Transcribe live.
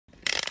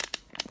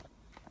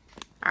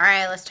All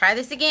right, let's try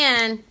this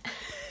again.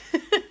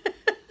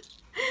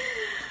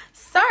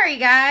 Sorry,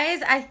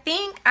 guys. I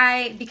think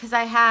because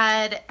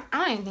I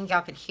don't even think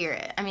y'all could hear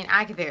it. I mean,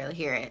 I could barely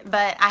hear it,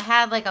 but I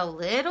had like a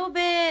little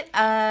bit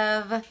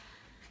of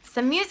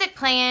some music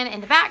playing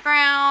in the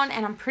background,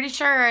 and I'm pretty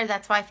sure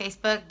that's why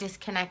Facebook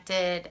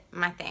disconnected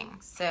my thing.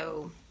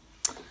 So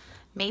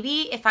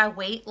maybe if I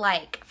wait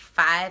like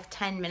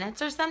 5-10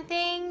 minutes or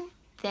something,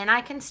 then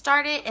I can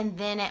start it, and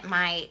then it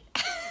might,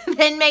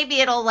 then maybe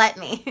it'll let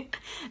me.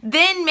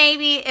 Then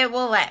maybe it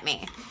will let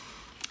me.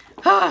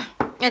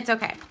 It's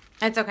okay.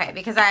 It's okay,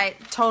 because I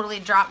totally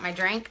dropped my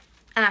drink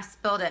and I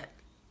spilled it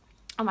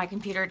on my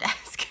computer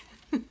desk.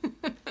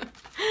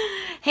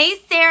 Hey,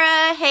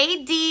 Sarah.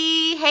 Hey,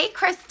 Dee. Hey,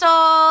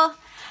 Crystal.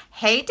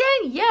 Hey,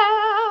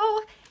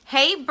 Danielle.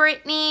 Hey,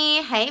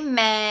 Brittany. Hey,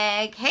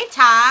 Meg. Hey,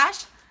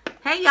 Tosh.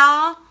 Hey,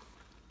 y'all.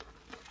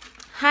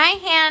 Hi,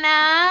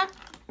 Hannah.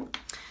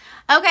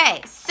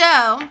 Okay,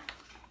 so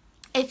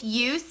if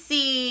you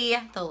see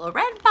the little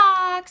red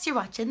box, you're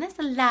watching this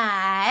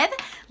live.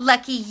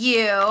 Lucky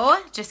you.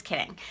 Just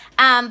kidding.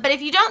 But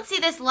if you don't see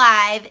this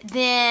live,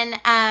 then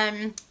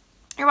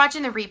you're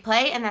watching the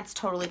replay, and that's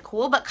totally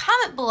cool. But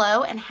comment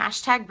below and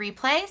hashtag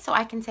replay so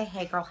I can say,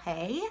 hey, girl,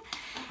 hey,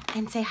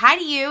 and say hi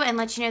to you and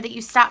let you know that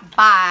you stopped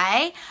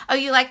by. Oh,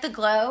 you like the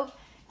globe?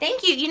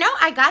 Thank you. You know,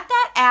 I got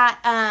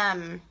that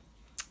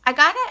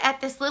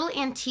at this little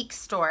antique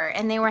store,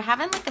 and they were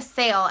having like a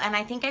sale, and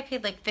I think I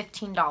paid like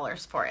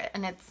 $15 for it,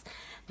 and it's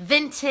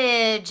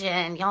vintage,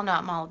 and y'all know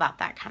I'm all about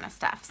that kind of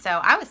stuff, so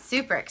I was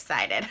super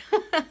excited.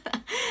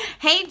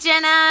 Hey,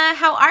 Jenna,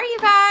 how are you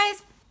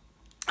guys?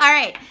 All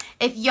right,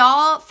 if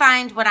y'all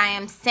find what I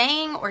am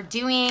saying or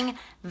doing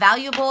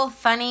valuable,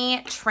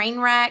 funny, train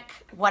wreck,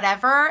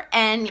 whatever,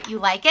 and you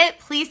like it,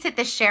 please hit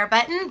the share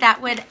button. That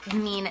would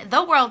mean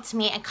the world to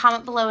me, and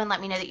comment below and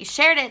let me know that you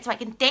shared it so I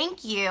can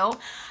thank you.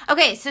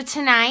 Okay, so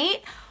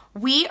tonight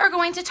we are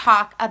going to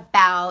talk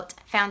about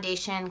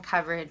foundation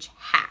coverage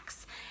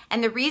hacks.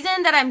 And the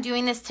reason that I'm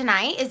doing this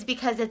tonight is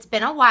because it's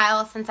been a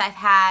while since I've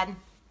had,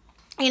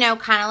 you know,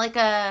 kind of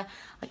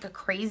like a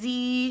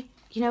crazy,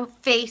 you know,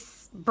 face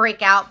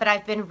breakout, but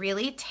I've been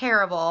really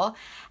terrible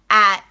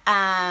at,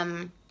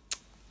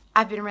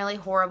 I've been really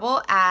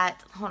horrible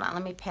at, hold on,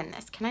 let me pin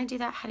this. Can I do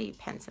that? How do you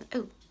pin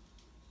something?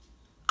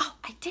 Oh,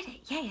 I did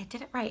it. Yay, I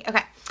did it right.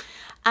 Okay.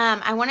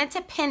 I wanted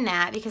to pin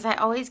that because I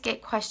always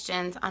get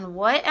questions on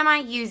what am I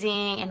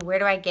using and where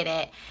do I get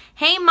it.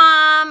 Hey,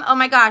 Mom. Oh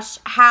my gosh,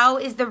 how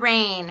is the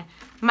rain?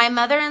 My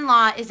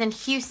mother-in-law is in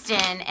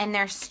Houston, and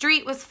their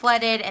street was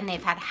flooded, and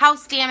they've had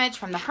house damage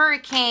from the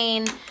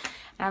hurricane. And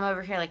I'm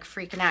over here like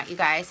freaking out, you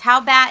guys.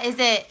 How bad is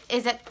it?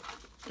 Is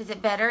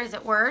it better? Is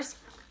it worse?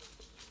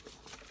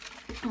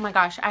 Oh my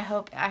gosh,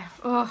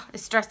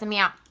 it's stressing me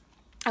out.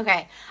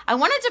 Okay, I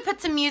wanted to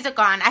put some music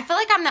on. I feel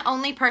like I'm the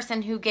only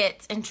person who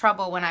gets in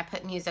trouble when I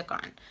put music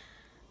on.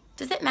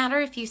 Does it matter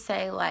if you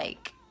say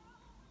like,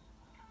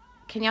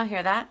 can y'all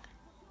hear that?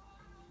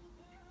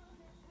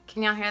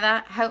 Can y'all hear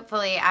that?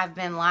 Hopefully I've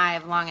been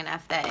live long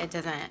enough that it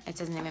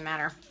doesn't even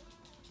matter.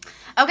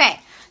 Okay,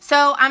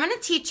 so I'm going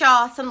to teach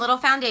y'all some little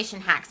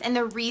foundation hacks. And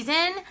the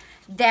reason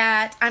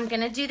that I'm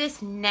going to do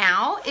this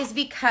now is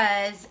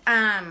because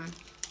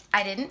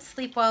I didn't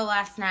sleep well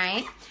last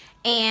night,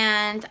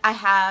 and I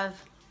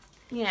have,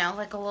 you know,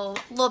 like a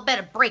little bit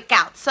of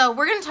breakout. So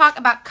we're going to talk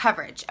about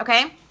coverage,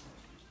 okay?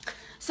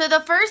 So the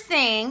first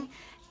thing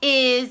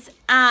is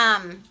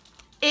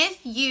if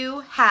you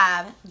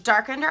have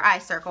dark under eye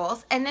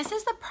circles, and this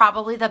is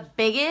probably the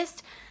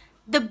biggest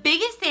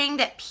thing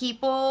that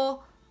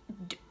people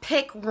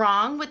pick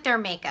wrong with their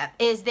makeup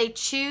is they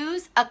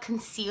choose a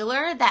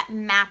concealer that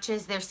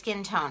matches their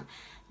skin tone.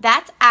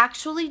 That's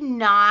actually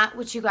not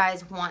what you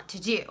guys want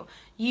to do.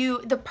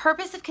 The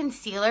purpose of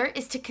concealer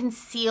is to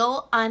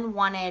conceal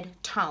unwanted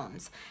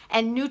tones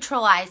and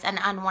neutralize an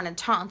unwanted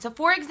tone. So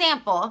for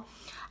example,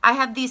 I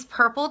have these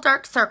purple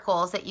dark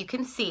circles that you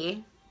can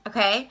see,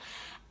 okay?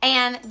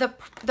 And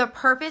the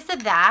purpose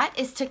of that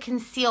is to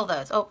conceal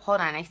those. Oh,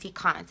 hold on, I see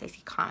comments.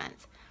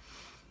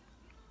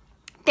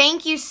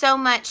 Thank you so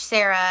much,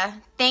 Sarah.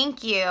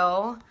 Thank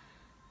you.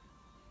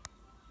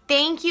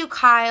 Thank you,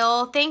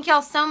 Kyle. Thank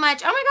y'all so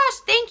much. Oh my gosh,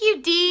 thank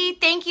you, Dee.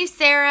 Thank you,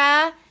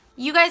 Sarah.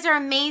 You guys are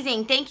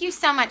amazing. Thank you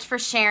so much for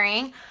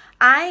sharing.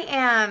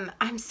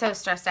 I'm so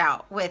stressed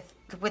out with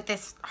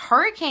this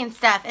hurricane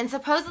stuff, and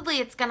supposedly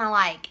it's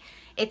gonna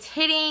it's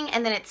hitting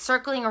and then it's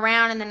circling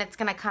around and then it's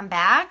gonna come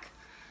back.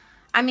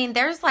 I mean,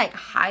 there's like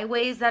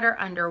highways that are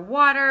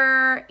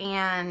underwater,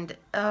 and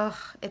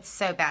it's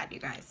so bad, you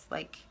guys.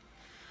 Like,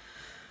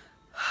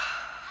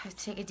 I have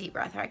to take a deep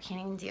breath or I can't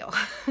even deal.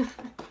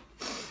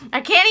 I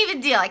can't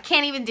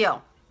even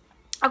deal.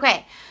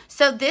 Okay,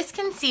 so this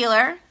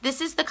concealer,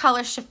 this is the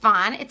color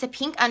Chiffon. It's a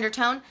pink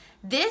undertone.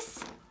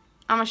 This,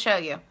 I'm going to show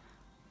you.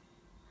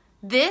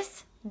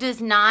 This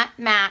does not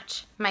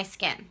match my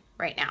skin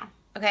right now,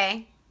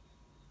 okay?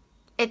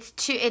 It's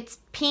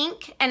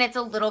pink and it's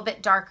a little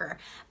bit darker.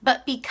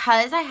 But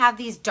because I have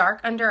these dark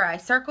under eye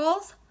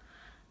circles,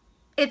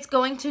 it's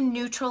going to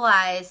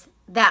neutralize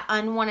that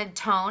unwanted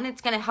tone.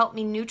 It's going to help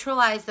me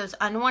neutralize those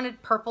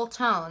unwanted purple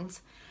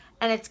tones,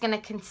 and it's going to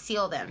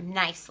conceal them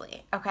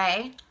nicely,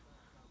 okay?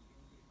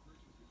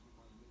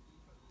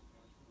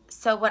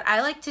 So what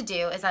I like to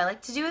do is I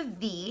like to do a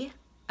V,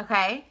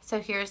 okay? So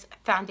here's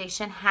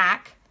foundation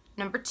hack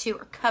number 2,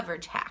 or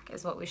coverage hack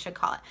is what we should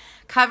call it.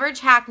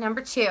 Coverage hack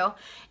number 2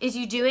 is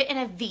you do it in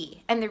a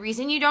V. And the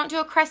reason you don't do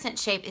a crescent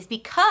shape is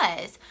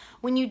because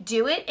when you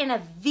do it in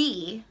a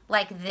V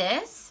like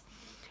this,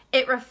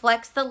 it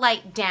reflects the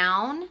light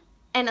down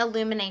and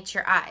illuminates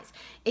your eyes.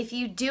 If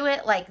you do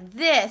it like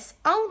this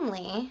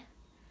only,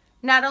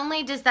 not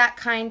only does that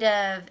kind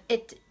of,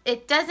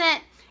 it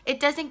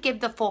doesn't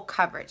give the full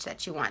coverage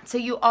that you want. So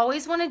you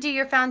always want to do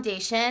your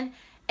foundation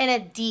in a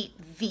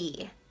deep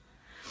V.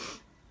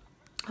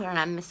 Hold on,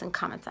 I'm missing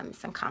comments.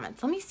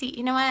 Let me see.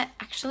 You know what?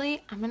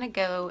 Actually, I'm going to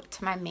go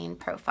to my main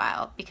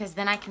profile because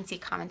then I can see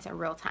comments in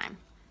real time.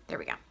 There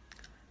we go.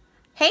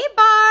 Hey,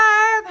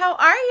 Barb. How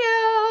are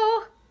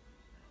you?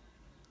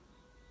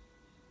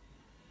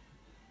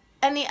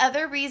 And the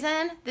other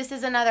reason, this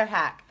is another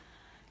hack.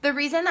 The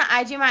reason that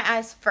I do my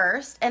eyes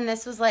first, and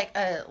this was like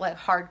a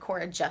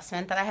hardcore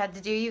adjustment that I had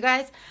to do, you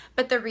guys,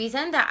 but the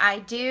reason that I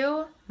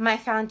do my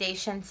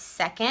foundation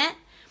second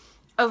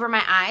over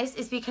my eyes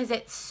is because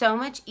it's so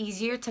much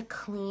easier to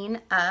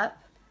clean up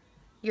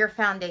your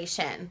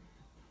foundation.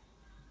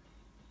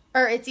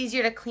 Or it's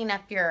easier to clean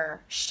up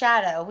your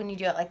shadow when you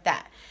do it like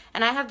that.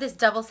 And I have this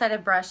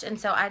double-sided brush, and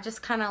so I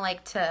just kind of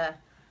like to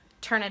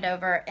turn it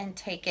over and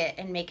take it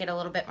and make it a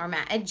little bit more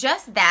matte. And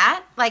just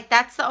that, like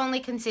that's the only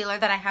concealer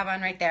that I have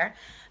on right there.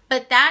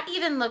 But that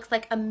even looks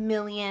like a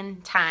million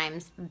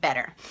times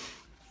better.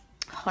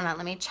 Hold on,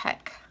 let me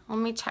check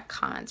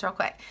comments real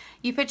quick.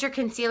 You put your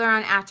concealer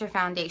on after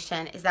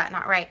foundation. Is that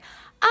not right?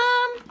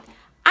 I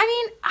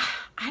mean,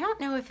 I don't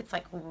know if it's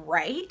like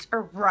right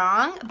or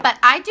wrong, but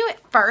I do it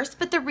first.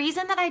 But the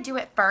reason that I do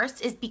it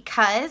first is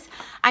because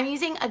I'm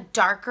using a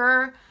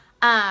darker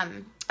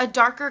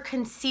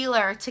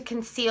concealer to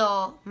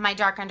conceal my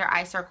dark under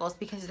eye circles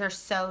because they're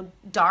so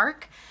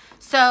dark.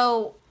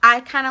 So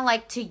I kind of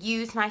like to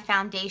use my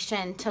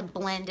foundation to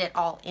blend it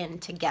all in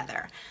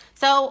together.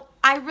 So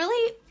I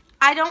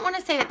don't want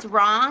to say it's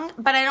wrong,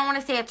 but I don't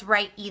want to say it's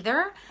right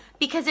either,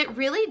 because it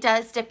really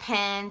does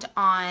depend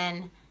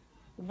on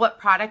what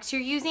products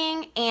you're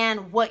using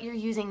and what you're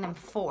using them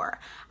for.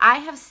 I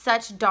have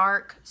such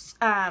dark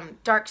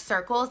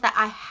circles that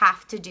I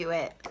have to do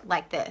it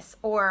like this,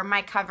 or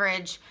my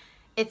coverage,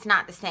 it's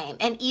not the same.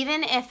 And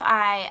even if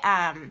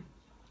I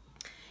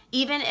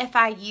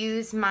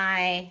use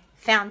my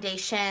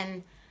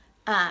foundation,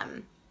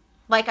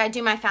 like I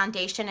do my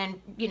foundation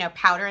and, you know,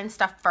 powder and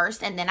stuff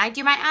first, and then I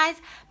do my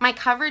eyes, my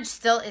coverage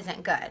still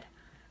isn't good.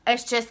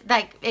 It's just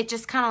like, it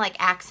just kind of like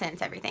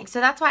accents everything. So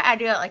that's why I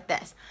do it like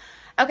this.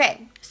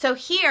 Okay, so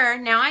here,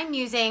 now I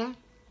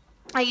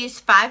use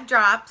 5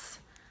 drops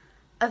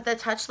of the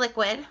Touch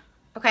Liquid,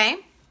 okay?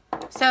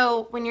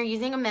 So when you're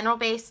using a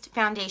mineral-based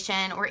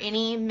foundation or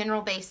any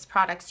mineral-based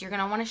products, you're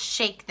going to want to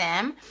shake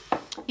them.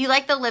 You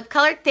like the lip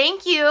color?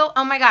 Thank you.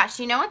 Oh my gosh,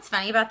 you know what's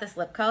funny about this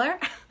lip color?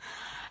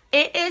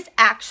 It is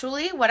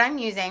actually, what I'm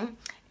using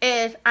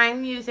is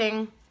I'm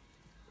using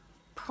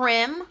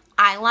Prim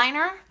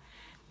eyeliner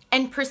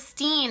and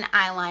Pristine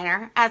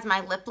eyeliner as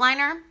my lip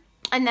liner.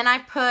 And then I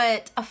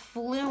put a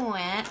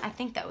Fluent, I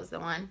think that was the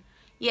one.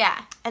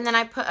 Yeah, and then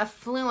I put a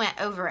Fluent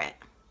over it.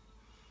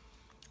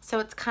 So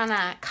it's kind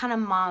of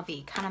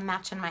mauve-y, kind of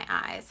matching my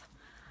eyes.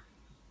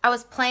 I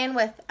was playing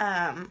with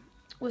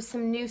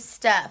some new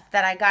stuff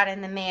that I got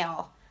in the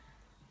mail.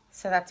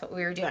 So that's what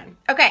we were doing.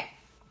 Okay,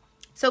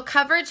 so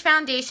coverage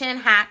foundation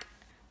hack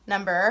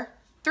number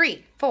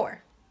 3,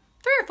 4.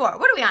 3 or 4,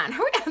 what are we on? Are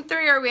we on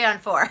 3 or are we on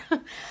 4?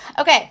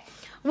 Okay,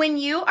 when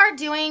you are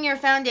doing your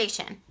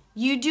foundation,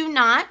 you do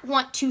not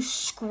want to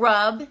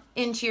scrub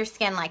into your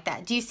skin like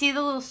that. Do you see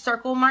the little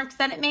circle marks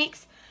that it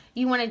makes?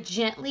 You want to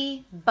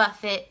gently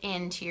buff it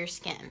into your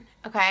skin,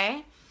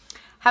 okay?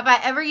 Have I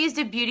ever used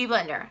a beauty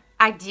blender?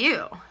 I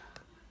do.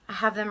 I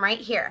have them right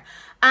here.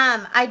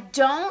 I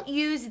don't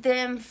use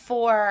them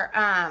for,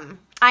 I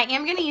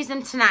am going to use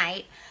them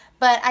tonight,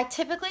 but I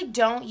typically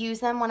don't use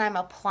them when I'm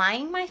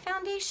applying my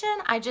foundation.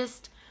 I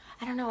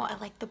don't know, I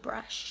like the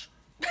brush.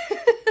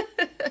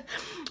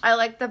 I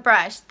like the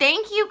brush.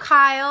 Thank you,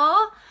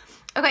 Kyle.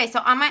 Okay, so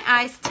on my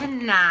eyes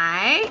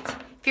tonight,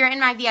 if you're in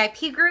my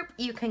VIP group,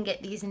 you can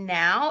get these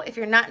now. If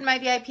you're not in my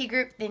VIP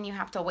group, then you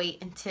have to wait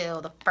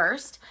until the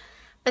 1st.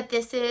 But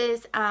this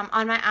is,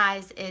 on my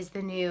eyes, is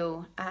the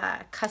new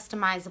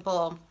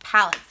customizable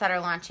palettes that are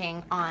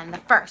launching on the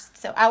 1st.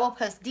 So I will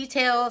post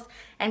details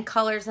and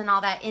colors and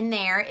all that in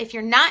there. If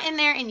you're not in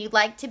there and you'd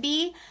like to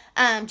be,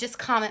 just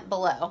comment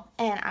below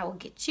and I will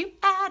get you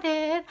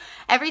added.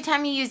 Every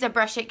time you use a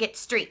brush, it gets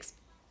streaks.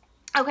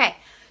 Okay,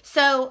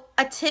 so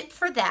a tip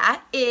for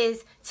that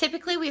is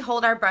typically we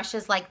hold our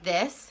brushes like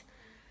this.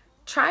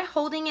 Try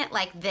holding it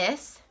like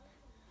this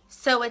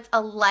so it's a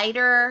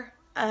lighter,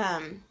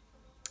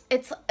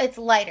 it's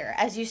lighter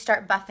as you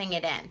start buffing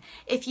it in.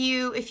 If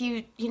you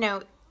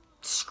know,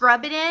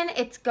 scrub it in,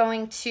 it's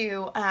going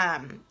to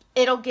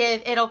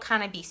it'll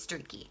kind of be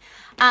streaky.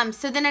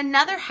 So then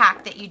another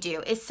hack that you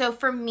do is, so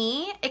for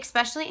me,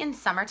 especially in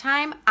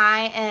summertime,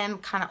 I am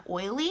kind of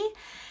oily.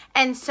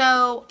 And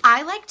so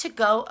I like to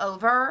go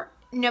over,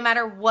 no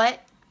matter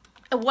what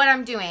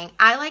I'm doing,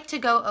 I like to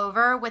go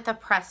over with a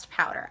pressed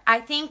powder. I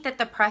think that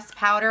the pressed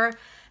powder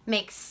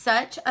makes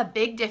such a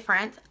big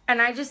difference.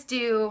 And I just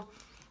do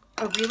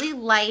a really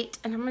light,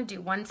 and I'm going to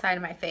do one side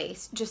of my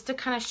face just to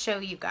kind of show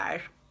you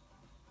guys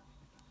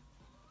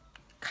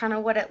kind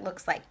of what it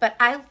looks like. But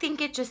I think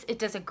it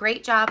does a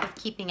great job of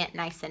keeping it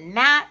nice and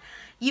matte.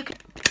 You can,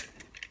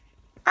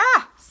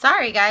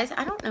 sorry guys,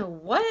 I don't know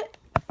what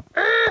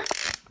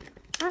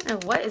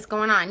is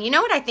going on. You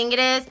know what I think it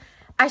is?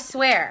 I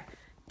swear,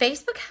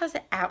 Facebook has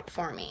it out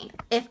for me.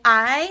 If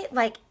I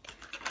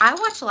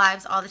watch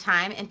lives all the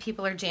time and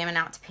people are jamming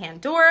out to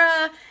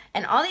Pandora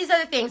and all these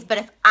other things, but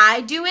if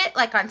I do it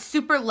like on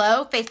super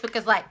low, Facebook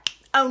is like,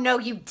 oh no,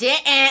 you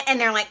didn't, and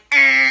they're like,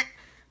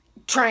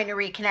 trying to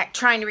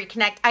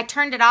reconnect. I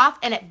turned it off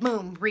and it,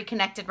 boom,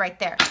 reconnected right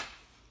there.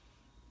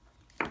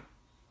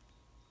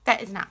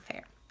 That is not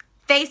fair.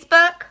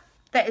 Facebook,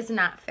 that is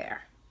not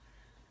fair.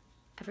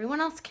 Everyone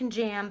else can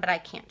jam, but I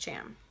can't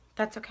jam.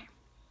 That's okay.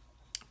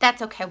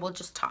 That's okay. We'll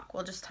just talk.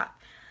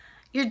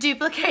 You're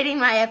duplicating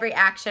my every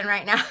action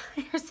right now.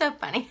 You're so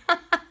funny.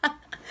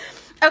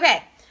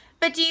 Okay,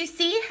 but do you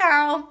see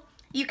how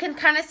you can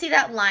kind of see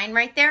that line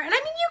right there? And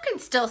I mean, you can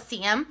still see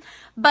them,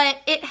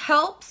 but it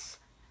helps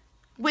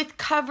with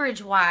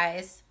coverage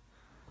wise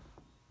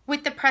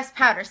with the pressed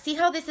powder. See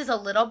how this is a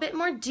little bit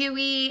more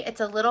dewy, it's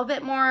a little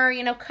bit more,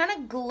 you know, kind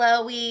of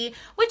glowy,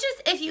 which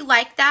is, if you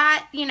like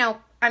that, you know,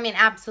 I mean,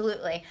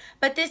 absolutely.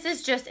 But this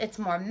is just, it's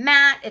more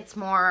matte, it's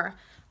more,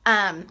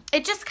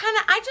 it just kind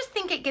of, I just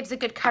think it gives a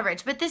good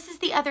coverage. But this is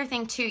the other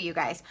thing too, you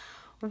guys.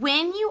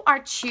 When you are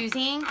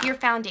choosing your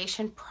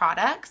foundation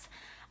products,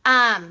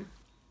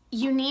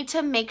 you need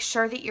to make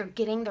sure that you're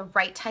getting the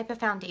right type of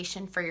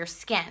foundation for your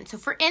skin. So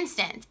for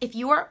instance, if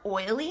you are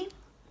oily,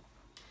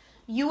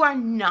 you are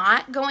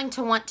not going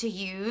to want to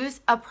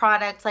use a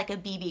product like a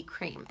BB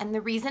cream. And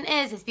the reason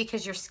is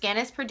because your skin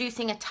is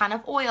producing a ton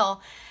of oil,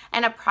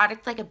 and a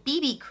product like a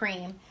BB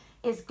cream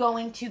is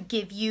going to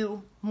give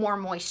you more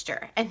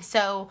moisture. And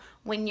so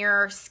when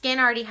your skin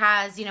already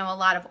has, you know, a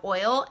lot of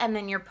oil, and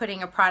then you're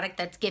putting a product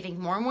that's giving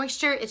more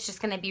moisture, it's just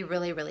going to be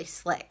really, really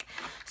slick.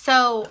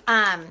 So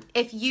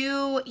if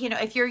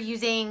you're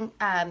using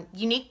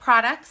unique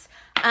products,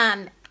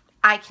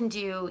 I can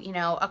do, you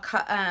know, a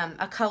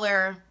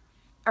color,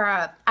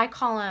 or I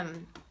call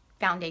them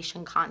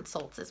foundation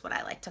consults is what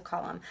I like to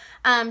call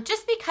them.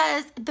 Just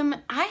because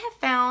I have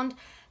found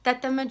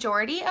that the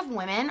majority of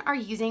women are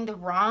using the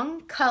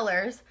wrong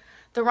colors,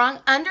 the wrong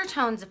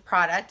undertones of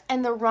product,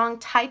 and the wrong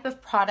type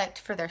of product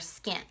for their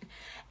skin.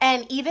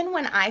 And even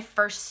when I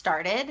first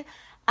started,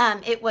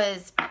 it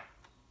was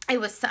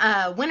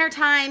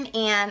wintertime,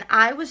 and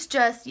I was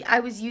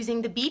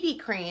using the BB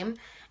cream,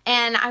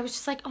 and I was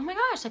just like, oh my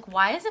gosh, like,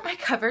 why isn't my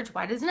coverage,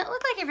 why doesn't it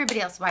look like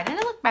everybody else? Why didn't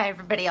it look like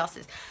everybody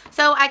else's?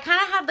 So I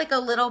kind of had like a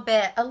little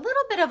bit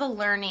of a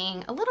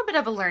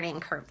learning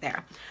curve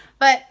there.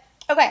 But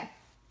okay.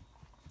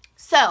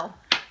 So,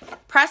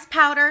 pressed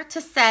powder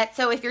to set.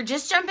 So if you're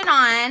just jumping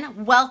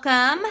on,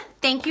 welcome.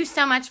 Thank you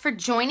so much for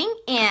joining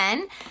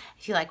in.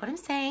 If you like what I'm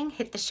saying,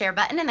 hit the share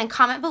button and then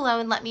comment below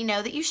and let me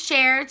know that you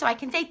shared so I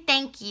can say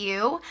thank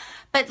you.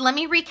 But let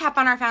me recap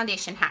on our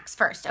foundation hacks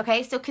first,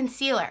 okay? So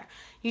concealer.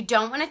 You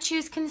don't want to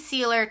choose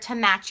concealer to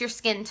match your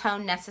skin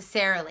tone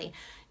necessarily.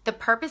 The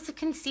purpose of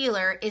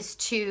concealer is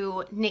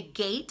to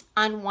negate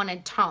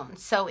unwanted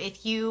tones. So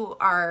if you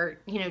are,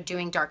 you know,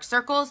 doing dark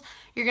circles,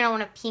 you're going to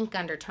want a pink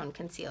undertone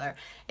concealer.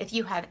 If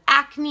you have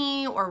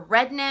acne or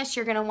redness,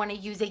 you're going to want to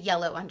use a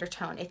yellow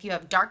undertone. If you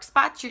have dark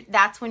spots,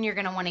 that's when you're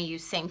going to want to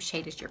use same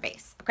shade as your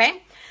base,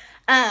 okay?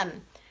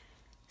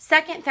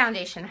 Second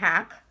foundation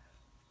hack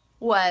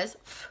was,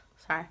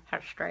 sorry, I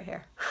had to stray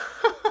hair.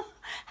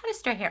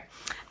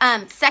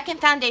 Second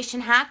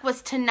foundation hack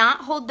was to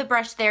not hold the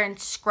brush there and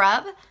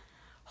scrub.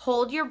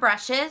 Hold your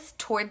brushes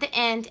toward the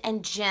end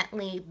and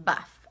gently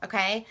buff,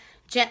 okay?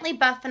 Gently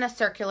buff in a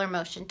circular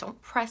motion. Don't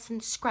press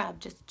and scrub,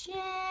 just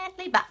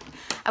gently buff,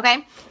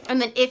 okay?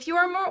 And then if you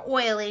are more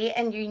oily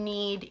and you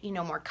need, you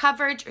know, more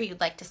coverage, or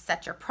you'd like to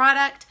set your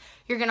product,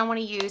 you're gonna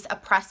wanna use a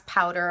pressed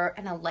powder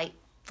and a light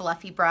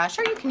fluffy brush,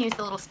 or you can use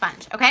the little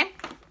sponge, okay?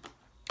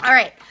 All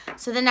right,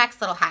 so the next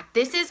little hack.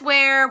 This is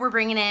where we're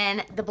bringing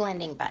in the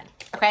blending bud,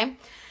 okay?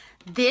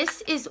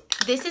 This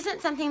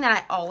isn't something that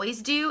I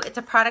always do. It's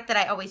a product that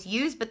I always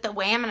use, but the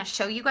way I'm going to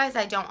show you guys,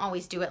 I don't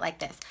always do it like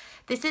this.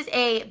 This is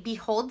a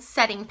Behold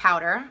setting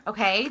powder,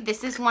 okay?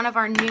 This is one of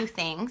our new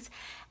things,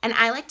 and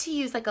I like to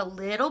use like a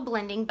little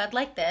blending bud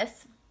like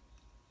this,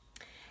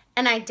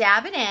 and I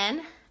dab it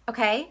in,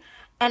 okay?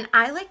 And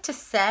I like to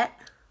set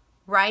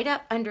right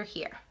up under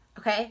here,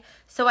 okay?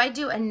 So I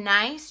do a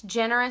nice,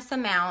 generous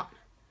amount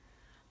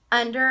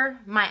under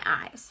my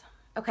eyes,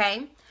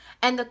 okay?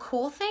 And the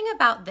cool thing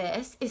about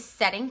this is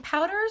setting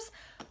powders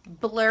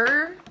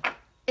blur.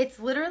 It's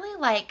literally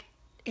like,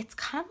 it's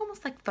kind of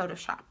almost like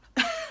Photoshop.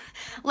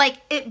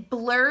 Like it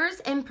blurs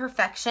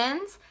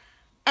imperfections.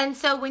 And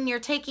so when you're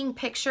taking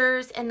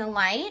pictures in the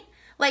light,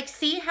 like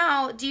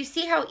do you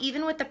see how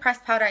even with the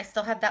pressed powder, I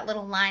still have that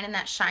little line and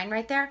that shine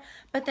right there?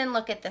 But then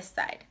look at this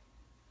side.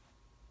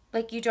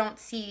 Like you don't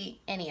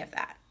see any of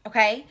that,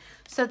 okay?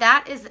 So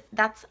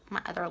that's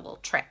my other little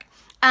trick.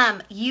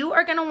 You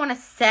are gonna wanna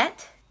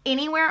set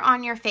anywhere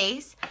on your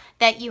face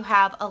that you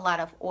have a lot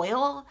of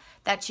oil,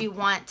 that you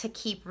want to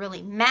keep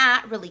really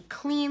matte, really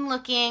clean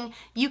looking.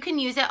 You can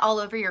use it all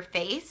over your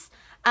face.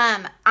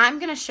 I'm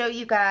gonna show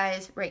you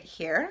guys right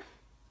here.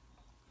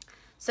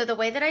 So the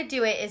way that I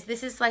do it is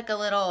this is like a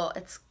little,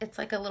 it's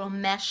like a little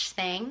mesh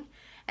thing.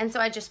 And so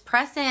I just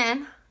press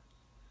in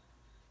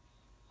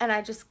and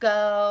I just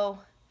go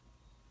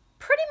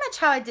pretty much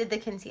how I did the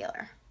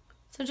concealer.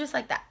 So just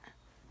like that,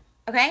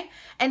 okay?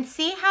 And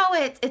see how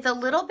it's a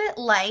little bit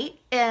light.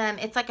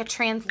 It's like a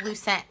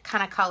translucent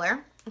kind of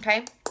color,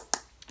 okay?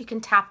 You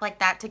can tap like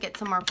that to get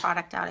some more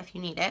product out if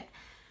you need it.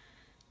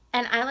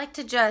 And I like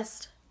to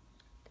just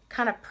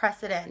kind of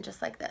press it in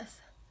just like this.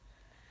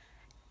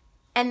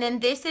 And then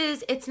this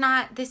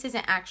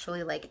isn't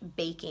actually like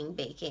baking,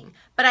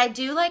 but I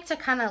do like to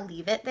kind of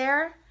leave it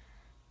there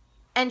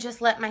and just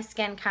let my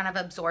skin kind of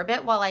absorb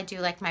it while I do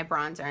like my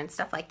bronzer and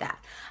stuff like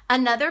that.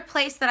 Another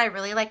place that I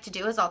really like to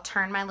do is I'll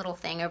turn my little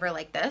thing over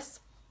like this,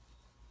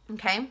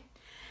 okay?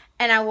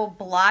 And I will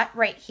blot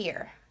right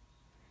here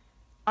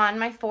on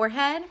my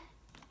forehead,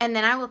 and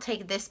then I will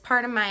take this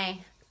part of my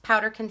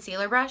powder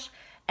concealer brush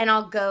and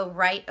I'll go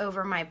right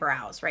over my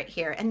brows right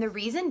here. And the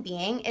reason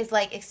being is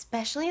like,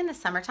 especially in the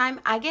summertime,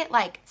 I get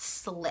like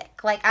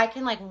slick. Like I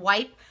can like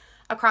wipe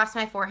across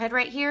my forehead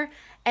right here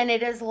and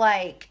it is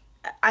like,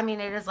 I mean,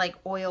 it is like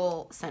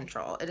oil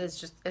central. It is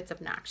just, it's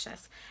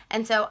obnoxious.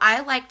 And so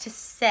I like to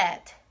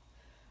set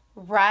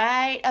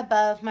right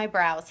above my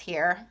brows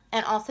here.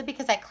 And also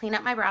because I clean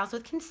up my brows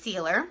with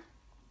concealer.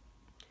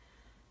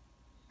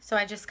 So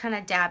I just kind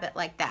of dab it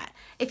like that.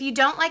 If you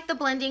don't like the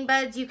blending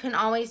buds, you can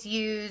always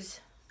use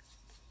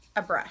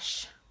a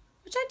brush,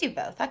 which I do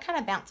both. I kind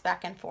of bounce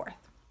back and forth.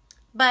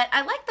 But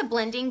I like the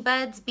blending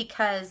buds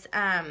because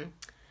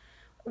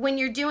when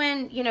you're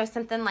doing, you know,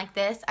 something like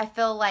this, I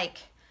feel like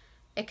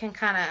it can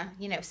kind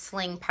of, you know,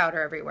 sling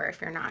powder everywhere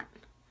if you're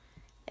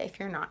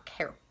not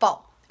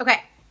careful.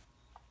 Okay.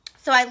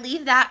 So I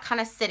leave that kind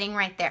of sitting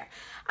right there.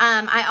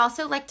 I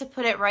also like to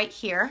put it right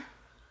here.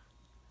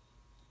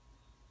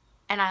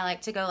 And I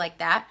like to go like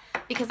that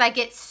because I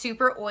get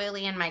super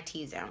oily in my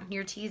T-zone.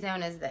 Your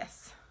T-zone is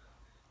this.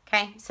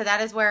 Okay, so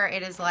that is where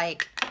it is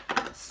like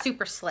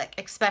super slick,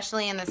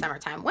 especially in the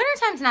summertime.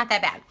 Wintertime's not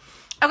that bad.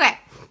 Okay,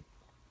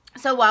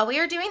 so while we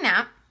are doing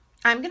that,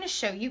 I'm going to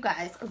show you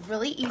guys a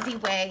really easy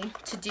way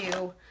to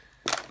do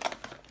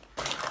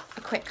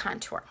a quick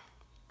contour.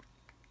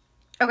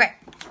 Okay,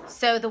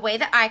 so the way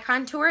that I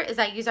contour is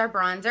I use our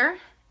bronzer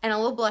and a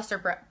little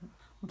blusher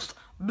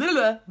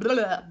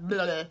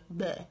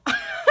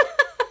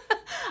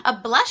a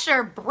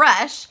blusher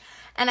brush,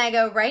 and I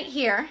go right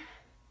here.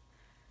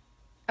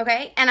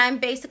 Okay, and I'm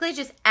basically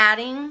just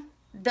adding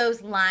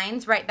those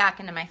lines right back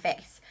into my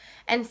face.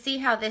 And see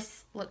how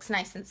this looks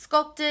nice and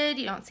sculpted.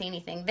 You don't see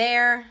anything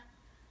there.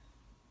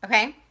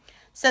 Okay,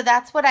 so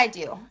that's what I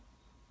do.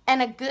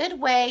 And a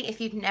good way,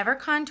 if you've never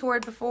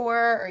contoured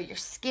before or you're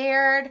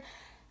scared,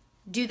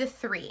 do the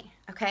 3.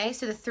 Okay,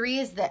 so the 3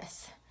 is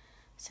this.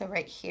 So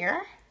right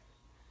here,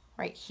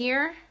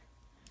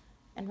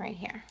 and right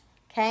here.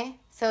 Okay,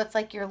 so it's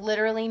like you're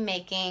literally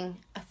making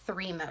a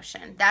 3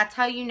 motion. That's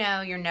how you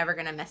know you're never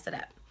gonna mess it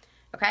up.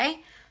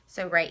 Okay,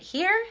 so right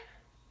here,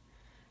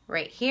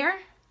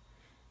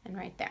 and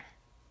right there.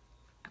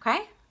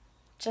 Okay,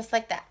 just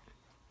like that.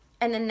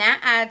 And then that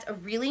adds a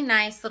really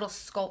nice little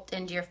sculpt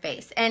into your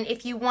face. And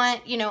if you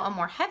want, you know, a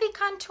more heavy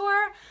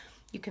contour,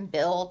 you can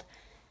build.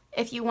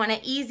 If you want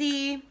an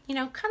easy, you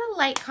know, kind of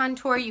light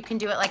contour, you can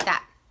do it like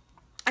that.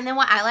 And then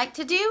what I like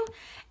to do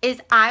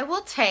is I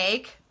will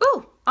take,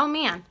 ooh, oh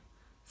man,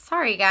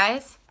 sorry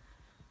guys.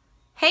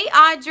 Hey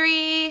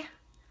Audrey.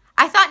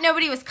 I thought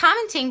nobody was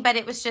commenting, but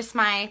it was just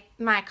my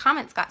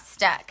comments got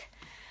stuck.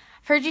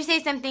 I've heard you say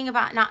something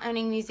about not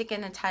owning music in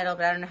the title,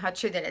 but I don't know how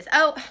true that is.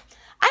 Oh,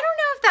 I don't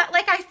know if that,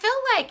 like, I feel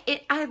like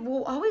it, I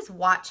will always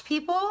watch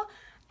people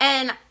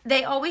and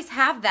they always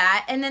have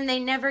that, and then they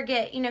never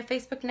get, you know,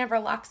 Facebook never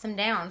locks them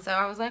down. So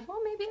I was like, well,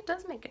 maybe it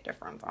does make a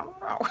difference. I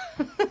don't know.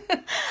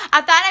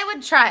 I thought I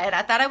would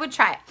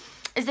try it.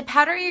 Is the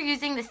powder you're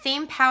using the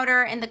same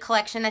powder in the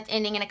collection that's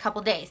ending in a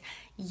couple days?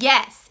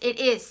 Yes, it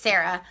is,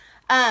 Sarah.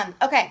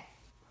 Okay.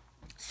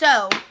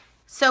 So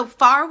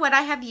far what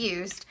I have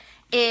used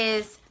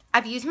is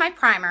I've used my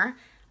primer.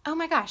 Oh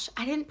my gosh,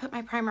 I didn't put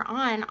my primer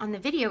on the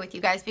video with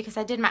you guys because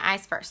I did my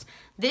eyes first.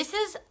 This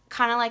is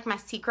kind of like my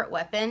secret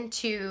weapon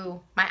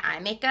to my eye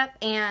makeup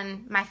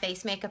and my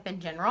face makeup in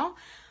general.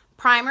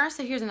 Primer,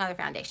 so here's another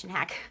foundation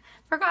hack.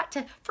 Forgot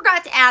to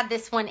add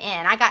this one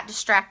in. I got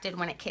distracted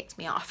when it kicked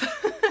me off.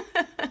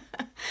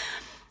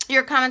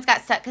 Your comments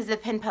got stuck because of the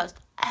pin post.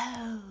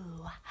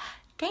 Oh,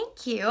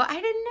 thank you. I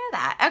didn't know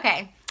that.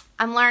 Okay.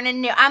 I'm learning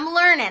new. I'm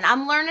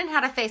learning how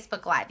to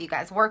Facebook Live. You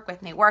guys, work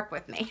with me. Work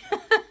with me.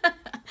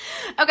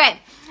 Okay,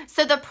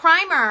 so the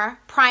primer,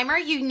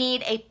 you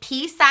need a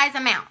pea-size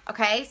amount,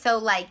 okay? So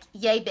like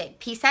yay big,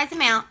 pea-size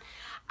amount.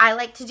 I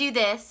like to do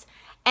this.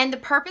 And the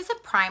purpose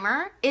of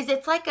primer is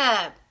it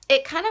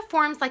kind of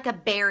forms like a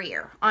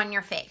barrier on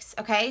your face,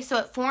 okay? So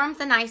it forms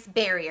a nice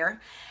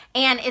barrier,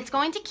 and it's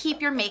going to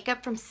keep your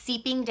makeup from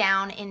seeping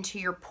down into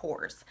your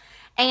pores.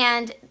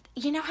 And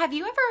you know, have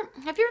you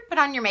ever put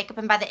on your makeup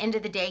and by the end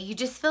of the day you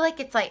just feel like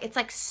it's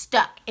like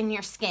stuck in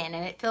your skin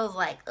and it feels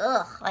like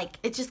ugh, like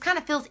it just kind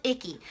of feels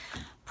icky.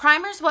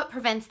 Primer's what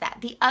prevents that.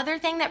 The other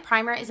thing that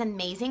primer is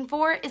amazing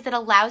for is that it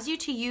allows you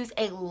to use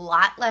a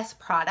lot less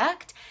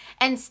product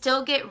and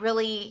still get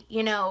really,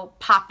 you know,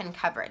 pop and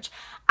coverage.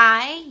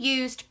 I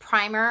used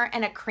primer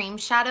and a cream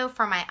shadow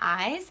for my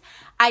eyes.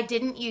 I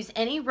didn't use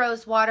any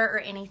rose water or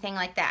anything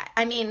like that.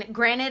 I mean,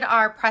 granted,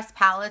 our pressed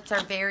palettes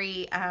are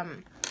very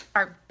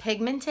are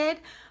pigmented,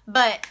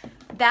 but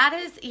that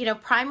is, you know,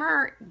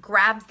 primer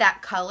grabs that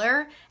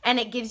color and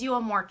it gives you a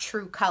more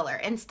true color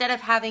instead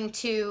of having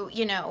to,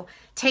 you know,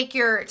 take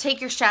your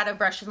shadow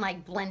brush and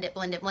like blend it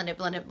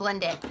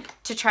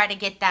to try to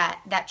get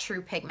that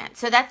true pigment.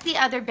 So that's the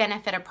other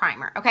benefit of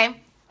primer,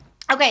 okay?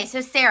 Okay, so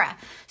Sarah,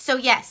 so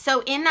yes,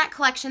 so in that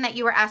collection that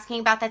you were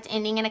asking about that's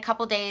ending in a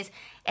couple days,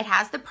 it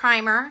has the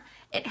primer,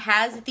 it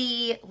has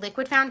the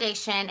liquid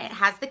foundation, it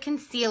has the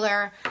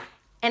concealer,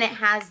 and it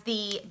has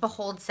the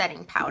Behold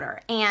setting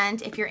powder.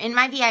 And if you're in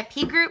my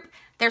VIP group,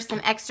 there's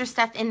some extra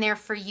stuff in there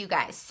for you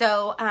guys.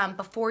 So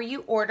before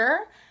you order,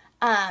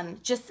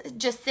 just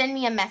send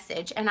me a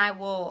message and I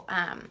will,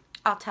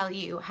 I'll tell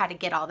you how to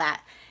get all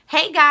that.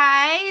 Hey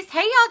guys,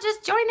 hey y'all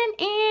just joining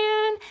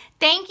in.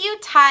 Thank you,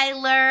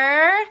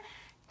 Tyler.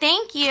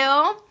 Thank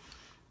you.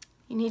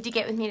 You need to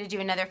get with me to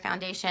do another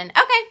foundation.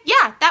 Okay,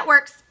 yeah, that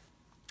works.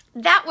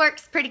 That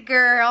works, pretty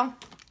girl.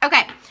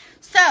 Okay,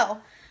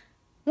 so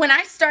when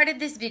I started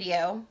this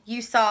video,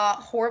 you saw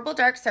horrible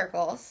dark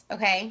circles,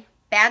 okay?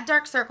 Bad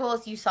dark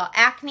circles, you saw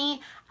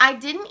acne. I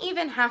didn't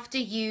even have to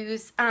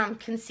use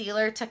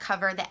concealer to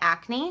cover the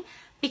acne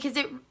because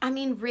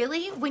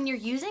really, when you're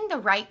using the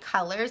right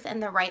colors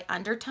and the right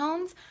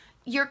undertones,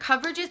 your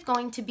coverage is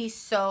going to be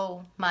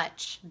so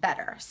much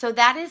better. So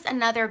that is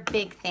another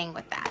big thing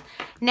with that.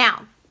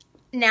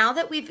 Now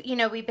that we've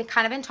been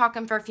kind of been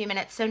talking for a few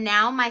minutes, so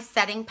now my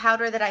setting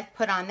powder that I've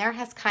put on there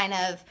has kind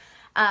of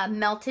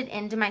melted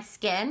into my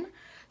skin.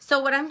 So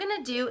what I'm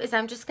going to do is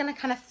I'm just going to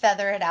kind of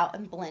feather it out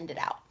and blend it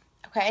out,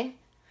 okay?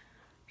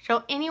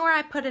 So anywhere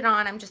I put it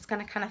on, I'm just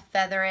going to kind of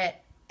feather it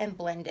and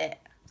blend it.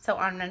 So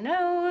on my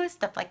nose,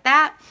 stuff like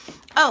that.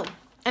 Oh,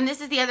 and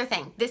this is the other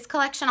thing. This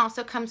collection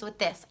also comes with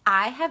this.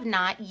 I have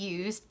not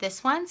used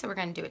this one, so we're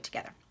going to do it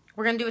together.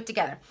 We're going to do it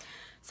together.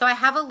 So I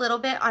have a little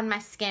bit on my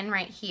skin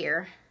right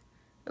here.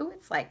 Ooh,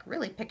 it's like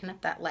really picking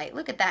up that light.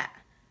 Look at that.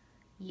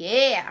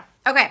 Yeah.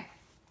 Okay.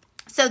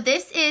 So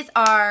this is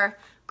our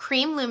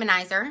cream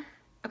luminizer,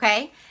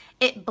 okay?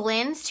 It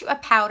blends to a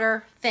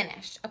powder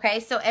finish, okay?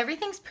 So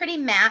everything's pretty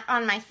matte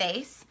on my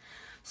face.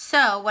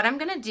 So what I'm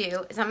going to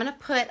do is I'm going to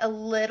put a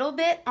little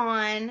bit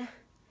on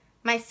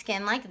my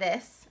skin like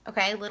this,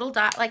 okay? A little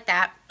dot like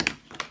that.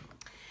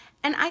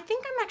 And I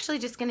think I'm actually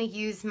just going to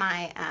use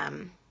my,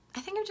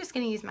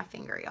 my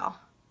finger, y'all.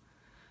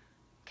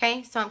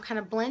 Okay, so I'm kind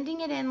of blending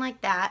it in like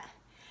that.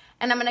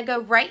 And I'm going to go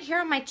right here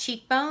on my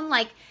cheekbone.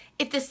 Like,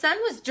 if the sun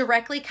was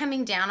directly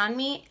coming down on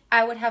me,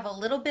 I would have a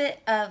little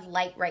bit of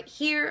light right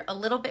here, a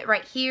little bit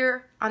right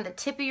here on the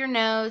tip of your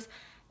nose,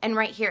 and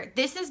right here.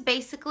 This is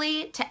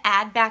basically to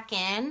add back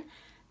in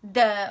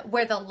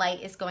where the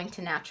light is going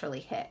to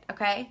naturally hit,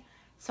 okay?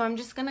 So I'm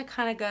just going to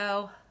kind of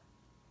go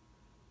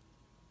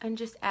and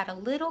just add a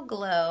little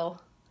glow.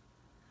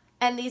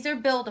 And these are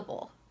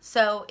buildable.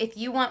 So if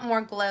you want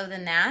more glow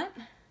than that,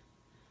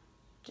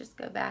 just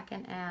go back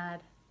and add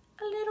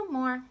a little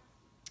more.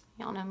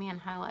 Y'all know me and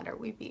highlighter.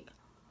 We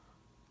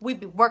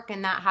be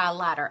working that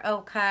highlighter,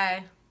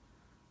 okay?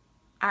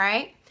 All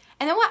right.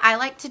 And then what I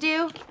like to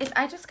do is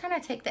I just kind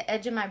of take the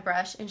edge of my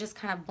brush and just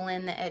kind of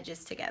blend the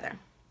edges together.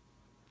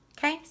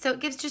 Okay, so it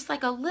gives just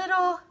like a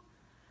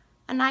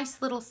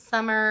nice little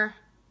summer,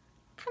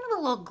 kind of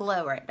a little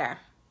glow right there.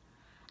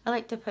 I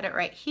like to put it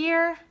right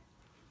here.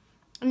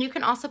 And you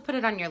can also put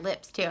it on your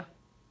lips too.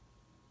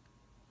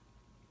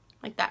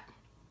 Like that.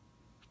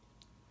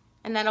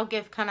 And that'll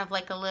give kind of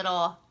like a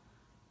little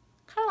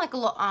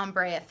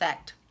ombre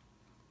effect.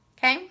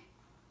 Okay?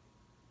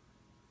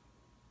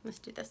 Let's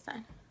do this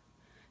side.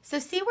 So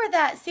see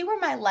where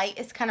my light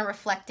is kind of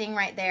reflecting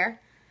right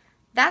there?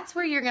 That's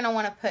where you're going to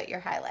want to put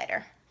your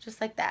highlighter.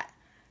 Just like that.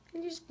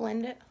 And you just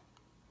blend it.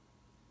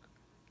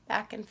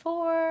 Back and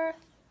forth.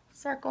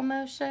 Circle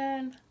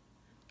motion.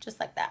 Just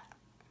like that.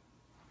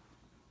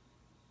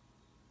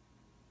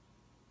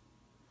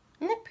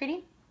 Isn't that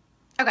pretty?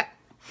 Okay.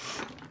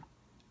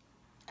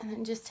 And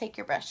then just take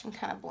your brush and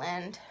kind of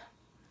blend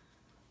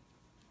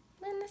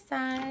the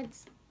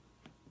sides.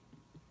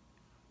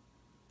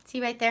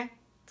 See right there?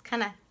 It's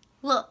kind of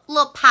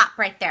little pop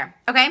right there.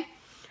 Okay?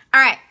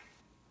 All right.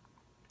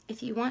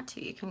 If you want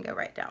to, you can go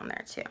right down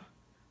there too.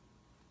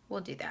 We'll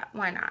do that.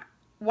 Why not?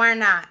 Why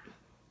not?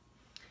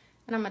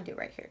 And I'm going to do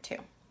right here too.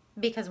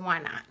 Because why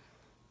not?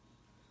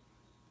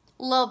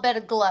 A little bit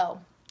of glow.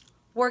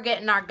 We're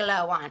getting our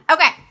glow on.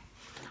 Okay.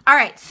 All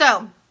right.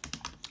 So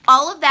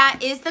all of that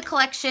is the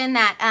collection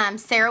that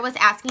Sarah was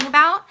asking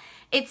about.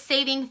 It's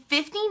saving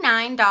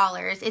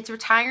 $59. It's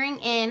retiring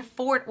in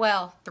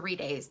 3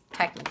 days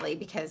technically,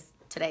 because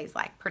today's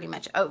like pretty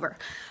much over.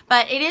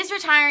 But it is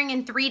retiring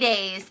in 3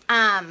 days.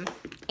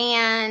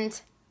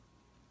 And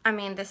I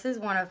mean, this is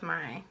one of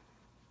my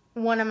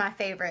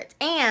favorites.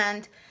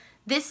 And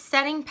this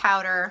setting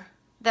powder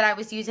that I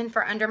was using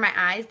for under my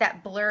eyes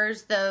that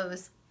blurs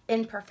those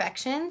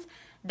imperfections,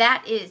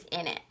 that is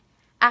in it.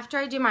 After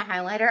I do my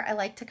highlighter, I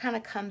like to kind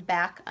of come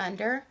back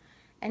under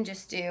and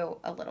just do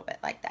a little bit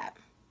like that.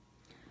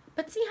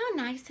 But see how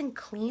nice and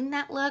clean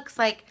that looks?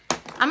 Like,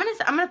 I'm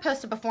gonna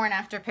post a before and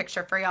after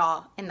picture for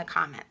y'all in the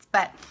comments.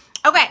 But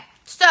okay,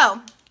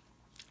 so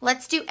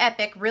let's do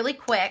Epic really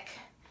quick,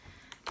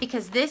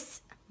 because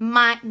this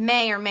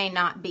may or may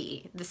not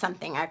be the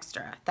something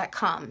extra that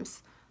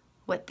comes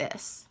with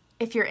this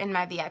if you're in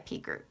my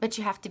VIP group, but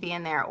you have to be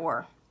in there,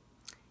 or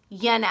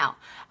you know.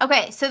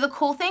 Okay, so the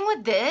cool thing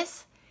with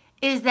this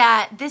is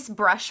that this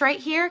brush right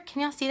here,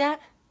 can y'all see that?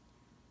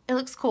 It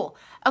looks cool.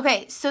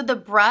 Okay, so the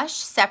brush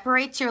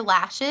separates your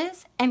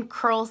lashes and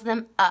curls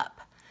them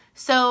up.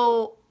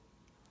 So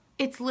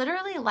it's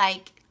literally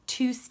like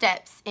 2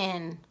 steps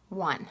in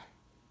one.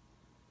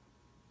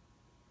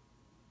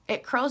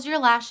 It curls your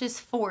lashes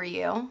for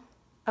you,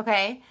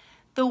 okay?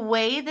 The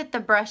way that the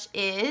brush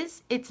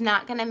is, it's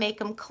not gonna make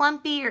them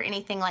clumpy or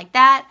anything like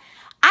that.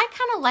 I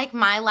kind of like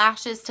my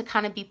lashes to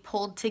kind of be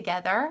pulled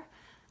together.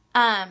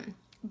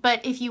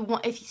 But if you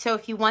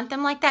want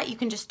them like that, you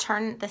can just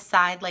turn the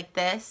side like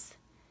this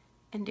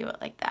and do it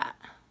like that.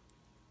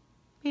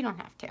 You don't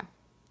have to.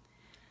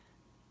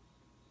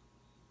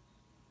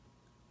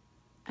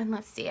 And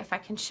let's see if I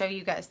can show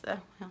you guys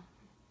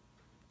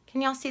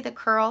can y'all see the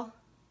curl?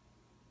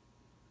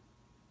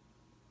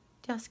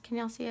 Can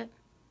y'all see it?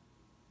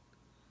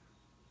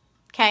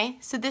 Okay,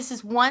 so this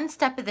is one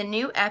step of the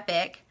new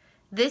Epic.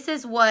 This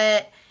is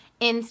what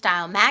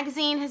InStyle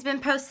magazine has been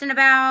posting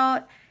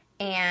about,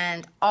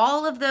 and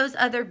all of those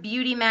other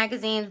beauty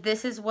magazines.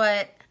 This is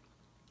what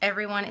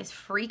everyone is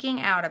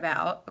freaking out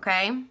about,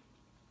 okay?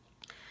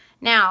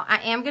 Now, I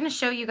am going to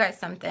show you guys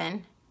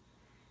something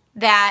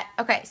that,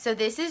 okay, so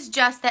this is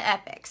just the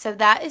Epic. So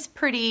that is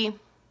pretty,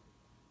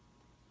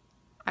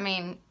 I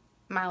mean,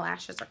 my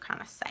lashes are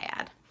kind of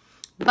sad.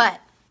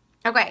 But,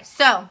 okay,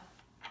 so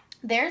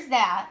there's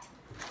that.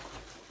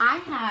 I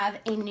have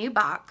a new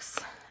box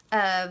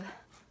of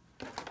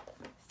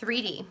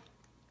 3D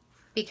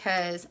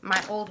because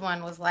my old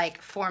one was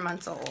like 4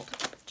 months old.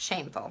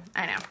 Shameful,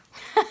 I know.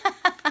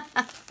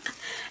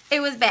 It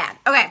was bad.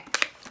 Okay,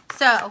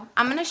 so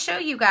I'm going to show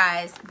you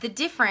guys the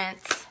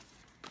difference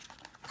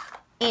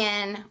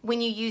in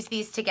when you use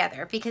these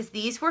together, because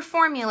these were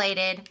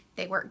formulated,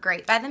 they work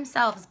great by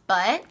themselves,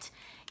 but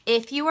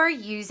if you are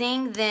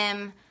using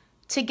them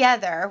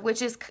together,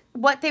 which is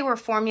what they were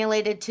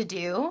formulated to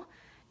do,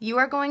 you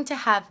are going to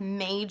have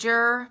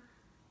major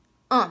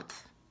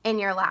oomph in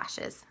your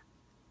lashes.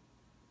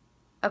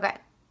 Okay,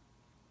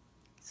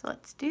 so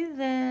let's do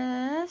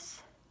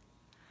this.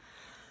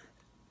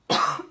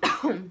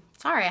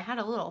 Sorry, I had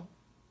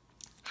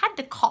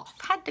to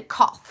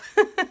cough.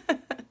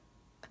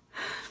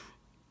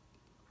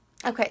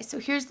 Okay, so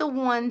here's the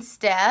one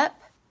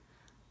step.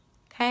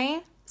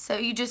 Okay, so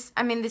you just,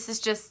 I mean, this is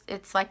just,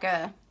 it's like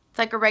a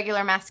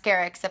regular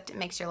mascara, except it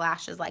makes your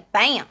lashes like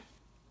bam.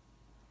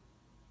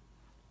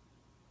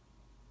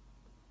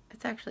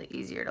 It's actually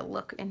easier to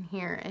look in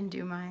here and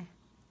do my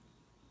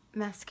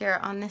mascara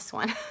on this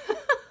one.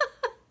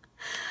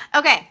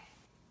 Okay,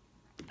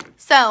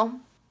 so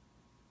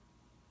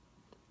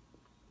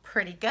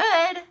pretty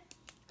good.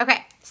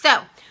 Okay,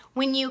 so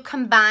when you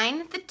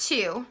combine the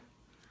two,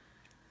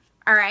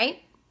 all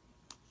right,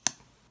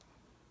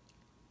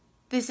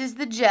 this is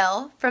the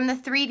gel from the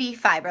 3D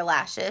Fiber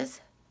Lashes.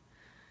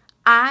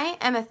 I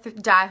am a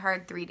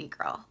diehard 3D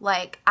girl.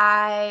 Like,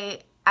 I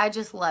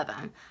just love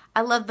them.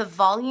 I love the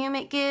volume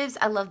it gives.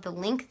 I love the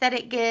length that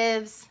it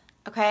gives.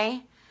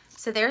 Okay,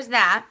 so there's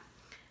that.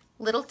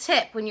 Little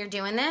tip when you're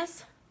doing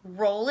this,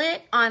 roll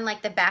it on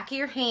like the back of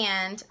your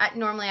hand.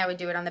 Normally I would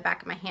do it on the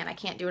back of my hand. I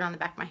can't do it on the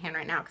back of my hand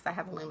right now because I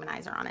have a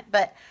luminizer on it.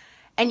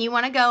 And you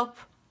want to go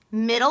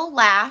middle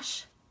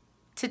lash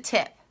to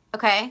tip,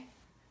 okay?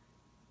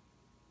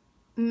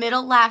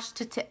 Middle lash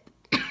to tip.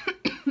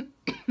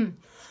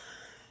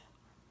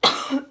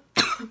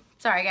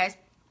 Sorry, guys.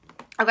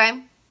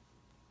 Okay.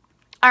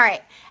 All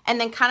right.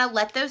 And then kind of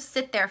let those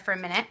sit there for a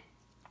minute.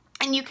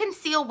 And you can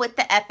seal with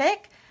the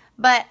Epic,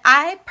 but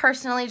I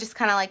personally just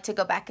kind of like to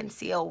go back and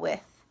seal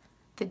with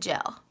the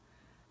gel.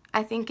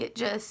 I think it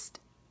just,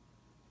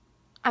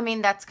 I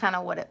mean, that's kind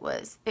of what it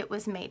was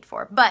made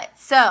for. But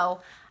so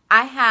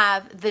I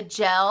have the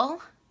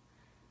gel.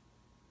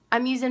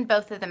 I'm using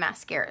both of the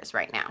mascaras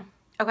right now.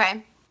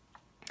 Okay.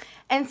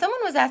 And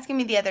someone was asking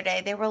me the other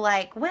day, they were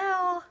like,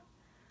 well,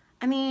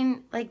 I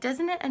mean, like,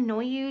 doesn't it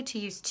annoy you to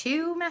use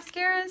 2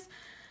 mascaras?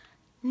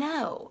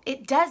 No,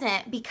 it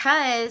doesn't,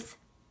 because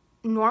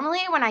normally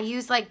when I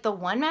use like the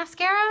 1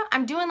 mascara,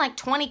 I'm doing like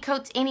 20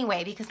 coats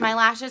anyway because my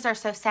lashes are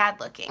so sad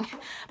looking.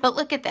 But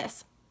look at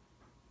this.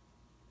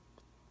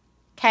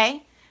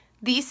 Okay,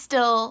 these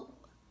still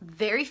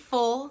very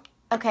full,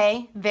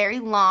 okay, very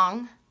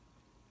long.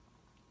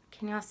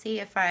 Can y'all see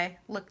if I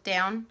look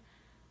down?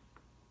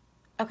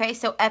 Okay,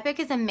 so Epic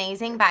is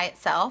amazing by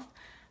itself,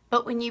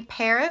 but when you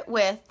pair it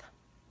with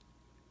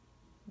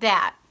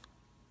that,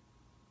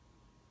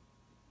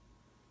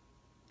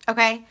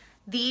 okay,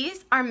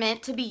 these are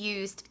meant to be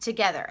used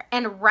together.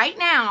 And right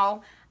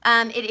now,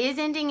 it is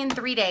ending in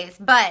 3 days,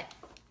 but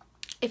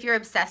if you're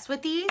obsessed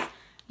with these,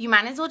 you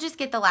might as well just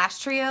get the Lash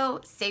Trio,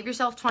 save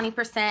yourself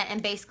 20%,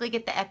 and basically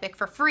get the Epic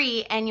for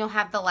free, and you'll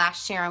have the Lash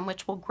Serum,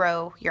 which will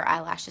grow your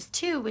eyelashes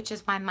too, which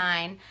is why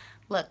mine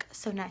look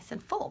so nice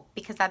and full,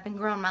 because I've been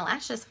growing my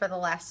lashes for the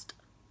last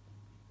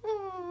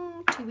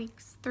 2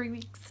 weeks, 3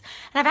 weeks.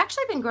 And I've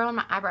actually been growing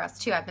my eyebrows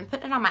too. I've been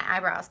putting it on my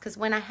eyebrows because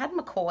when I had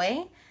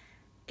McCoy,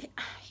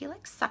 he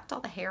like sucked all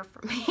the hair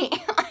from me.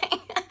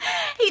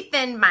 He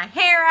thinned my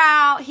hair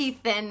out. He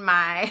thinned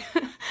my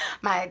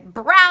my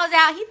brows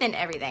out. He thinned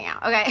everything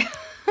out. Okay.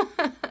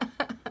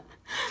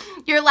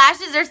 Your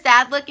lashes are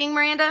sad looking,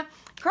 Miranda.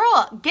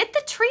 Girl, get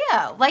the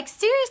Trio. Like,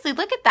 seriously,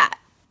 look at that.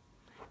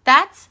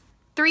 That's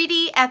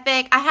 3D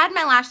Epic. I had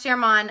my lash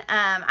serum on.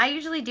 I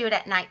usually do it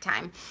at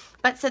nighttime.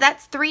 But so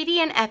that's 3D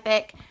and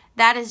Epic.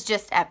 That is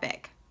just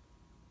Epic.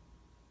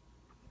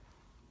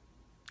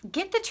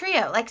 Get the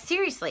Trio. Like,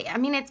 seriously. I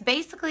mean, it's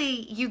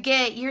basically,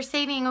 you're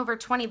saving over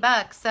 20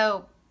 bucks.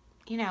 So,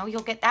 you know,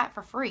 you'll get that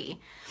for free.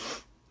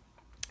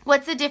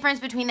 What's the difference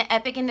between the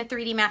Epic and the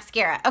 3D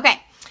mascara?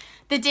 Okay.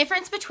 The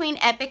difference between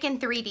Epic and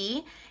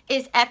 3D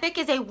is Epic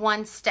is a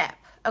 1-step.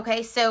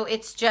 Okay. So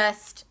it's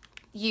just,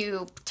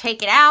 you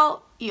take it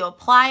out, you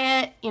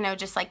apply it, you know,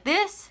 just like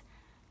this,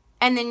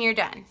 and then you're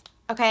done.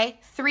 Okay.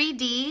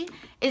 3D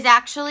is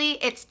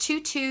actually, it's 2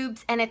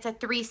 tubes and it's a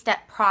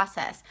 3-step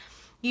process.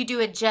 You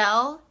do a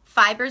gel,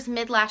 fibers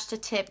mid-lash to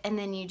tip, and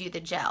then you do the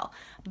gel.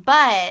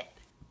 But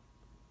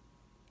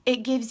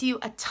it gives you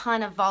a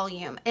ton of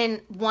volume.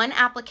 In one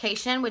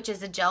application, which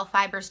is a gel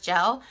fibers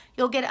gel,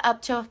 you'll get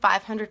up to a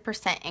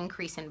 500%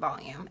 increase in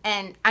volume.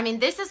 And I mean,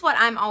 this is what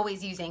I'm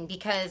always using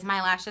because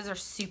my lashes are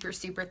super,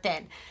 super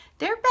thin.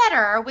 They're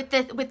better with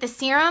the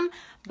serum,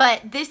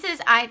 but this is,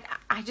 I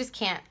just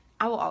can't.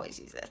 I will always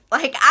use this.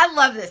 Like, I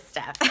love this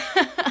stuff.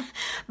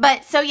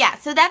 But so yeah,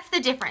 so that's the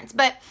difference.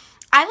 But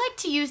I like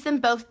to use them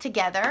both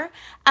together.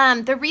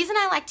 The reason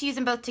I like to use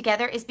them both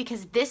together is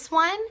because this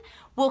one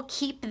will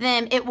keep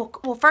them,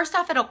 well, first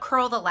off, it'll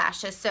curl the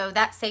lashes, so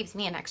that saves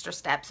me an extra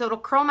step. So it'll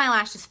curl my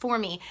lashes for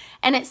me,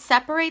 and it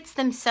separates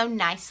them so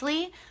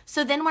nicely.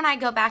 So then when I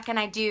go back and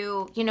I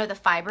do, you know, the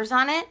fibers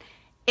on it,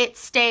 it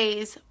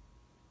stays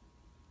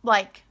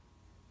like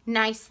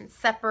nice and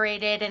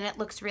separated, and it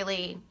looks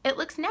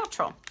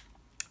natural.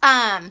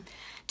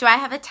 Do I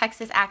have a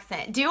Texas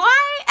accent? Do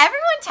I?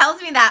 Everyone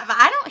tells me that, but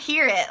I don't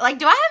hear it. Like,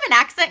 do I have an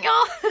accent,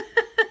 y'all?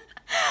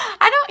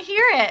 I don't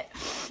hear it.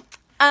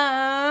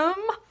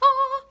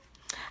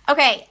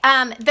 Okay,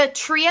 the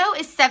Trio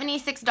is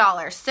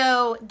 $76.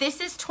 So this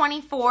is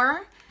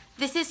 $24,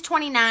 this is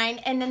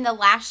 $29, and then the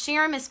Lash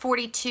Serum is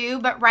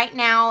 $42. But right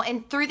now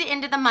and through the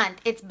end of the month,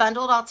 it's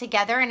bundled all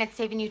together and it's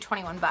saving you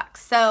 21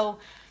 bucks. So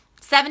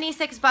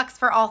 76 bucks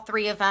for all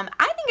 3 of them.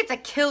 I think it's a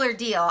killer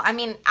deal. I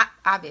mean,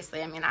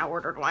 obviously, I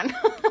ordered one.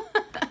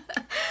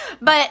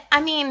 But,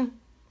 I mean,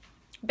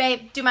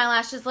 babe, do my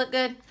lashes look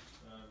good?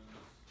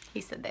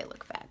 He said they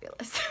look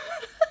fabulous.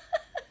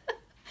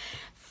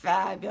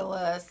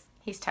 Fabulous.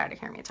 He's tired of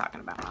hearing me talking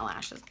about my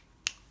lashes.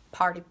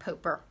 Party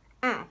pooper.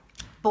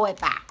 Boy,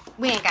 bye.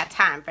 We ain't got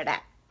time for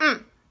that.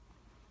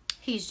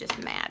 He's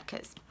just mad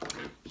because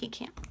he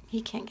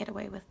can't get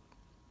away with.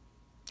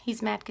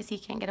 He's mad because he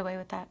can't get away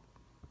with that.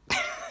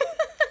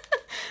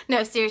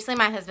 No, seriously,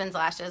 my husband's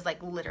lashes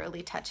like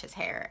literally touch his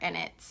hair, and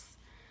it's.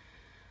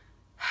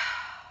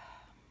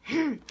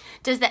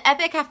 Does the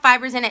Epic have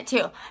fibers in it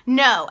too?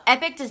 No,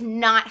 Epic does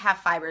not have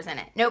fibers in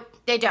it. Nope,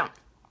 they don't.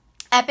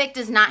 Epic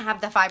does not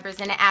have the fibers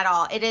in it at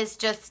all. It is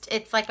just,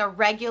 it's like a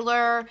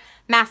regular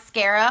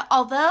mascara.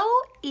 Although,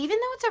 even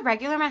though it's a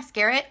regular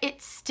mascara,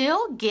 it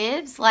still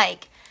gives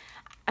like,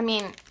 I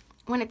mean,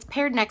 when it's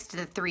paired next to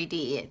the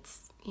 3D,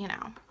 it's, you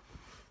know.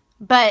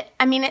 But,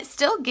 I mean, it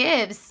still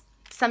gives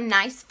some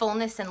nice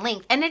fullness and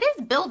length. And it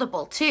is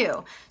buildable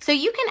too. So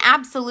you can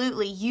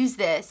absolutely use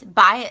this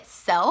by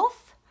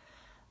itself.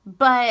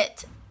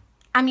 But,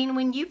 I mean,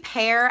 when you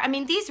pair, I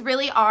mean, these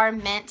really are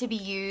meant to be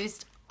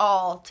used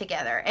all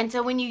together. And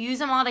so when you use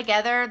them all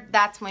together,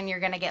 that's when you're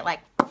going to get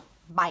like,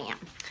 bam.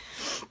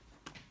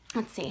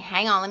 Let's see.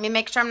 Hang on. Let me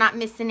make sure I'm not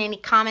missing any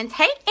comments.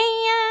 Hey,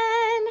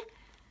 Ann.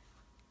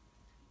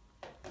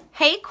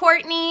 Hey,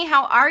 Courtney.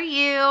 How are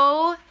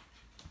you?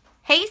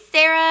 Hey,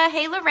 Sarah.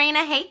 Hey,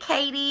 Lorena. Hey,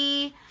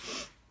 Katie.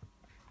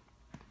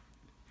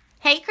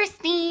 Hey,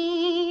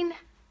 Christine.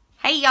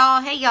 Hey,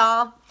 y'all. Hey,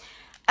 y'all.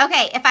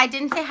 Okay, if I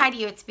didn't say hi to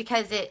you, it's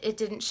because it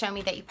didn't show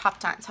me that you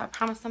popped on, so I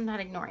promise I'm not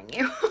ignoring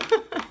you.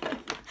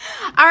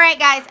 All right,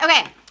 guys.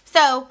 Okay,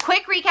 so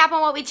quick recap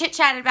on what we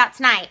chit-chatted about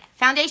tonight.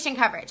 Foundation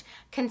coverage.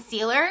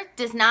 Concealer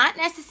does not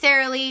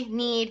necessarily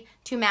need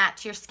to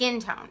match your skin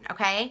tone,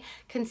 okay?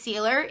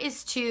 Concealer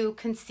is to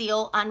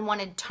conceal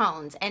unwanted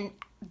tones, and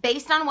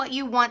based on what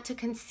you want to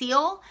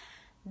conceal,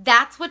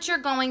 that's what you're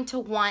going to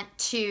want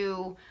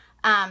to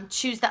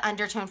choose the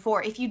undertone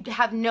for. If you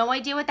have no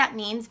idea what that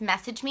means,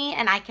 message me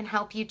and I can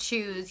help you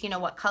choose, you know,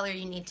 what color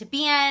you need to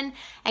be in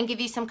and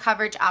give you some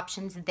coverage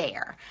options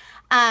there.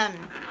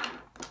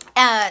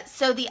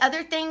 So the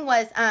other thing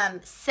was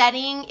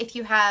setting, if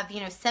you have, you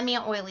know,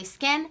 semi-oily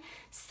skin,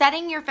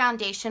 setting your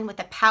foundation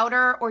with a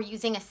powder or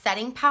using a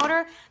setting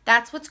powder.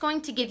 That's what's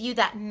going to give you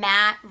that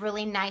matte,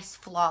 really nice,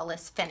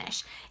 flawless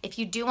finish. If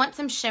you do want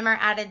some shimmer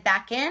added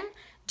back in,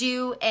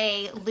 do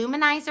a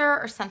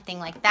luminizer or something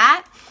like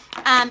that.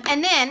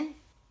 And then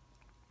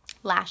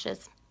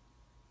lashes.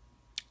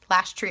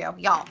 Lash trio.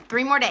 Y'all,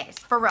 3 more days.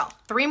 For real.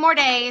 3 more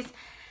days.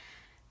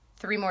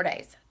 3 more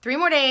days. 3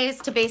 more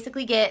days to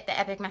basically get the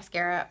Epic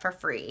Mascara for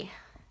free.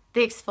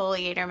 The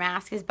exfoliator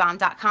mask is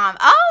bomb.com.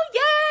 Oh, yay!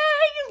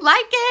 You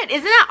like it?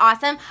 Isn't that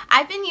awesome?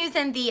 I've been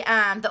using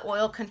the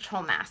oil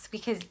control mask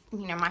because,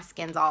 you know, my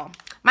skin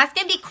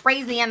be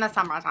crazy in the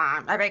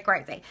summertime. I be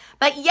crazy.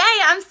 But yay,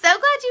 I'm so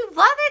glad you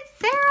love it,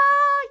 Sarah.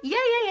 Yay,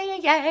 yay, yay,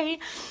 yay, yay.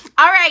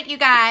 All right, you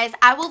guys,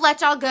 I will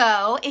let y'all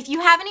go. If you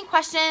have any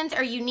questions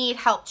or you need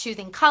help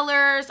choosing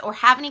colors or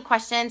have any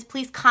questions,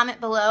 please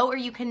comment below or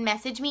you can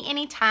message me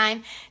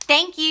anytime.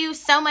 Thank you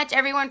so much,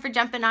 everyone, for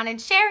jumping on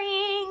and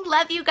sharing.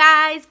 Love you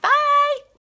guys. Bye.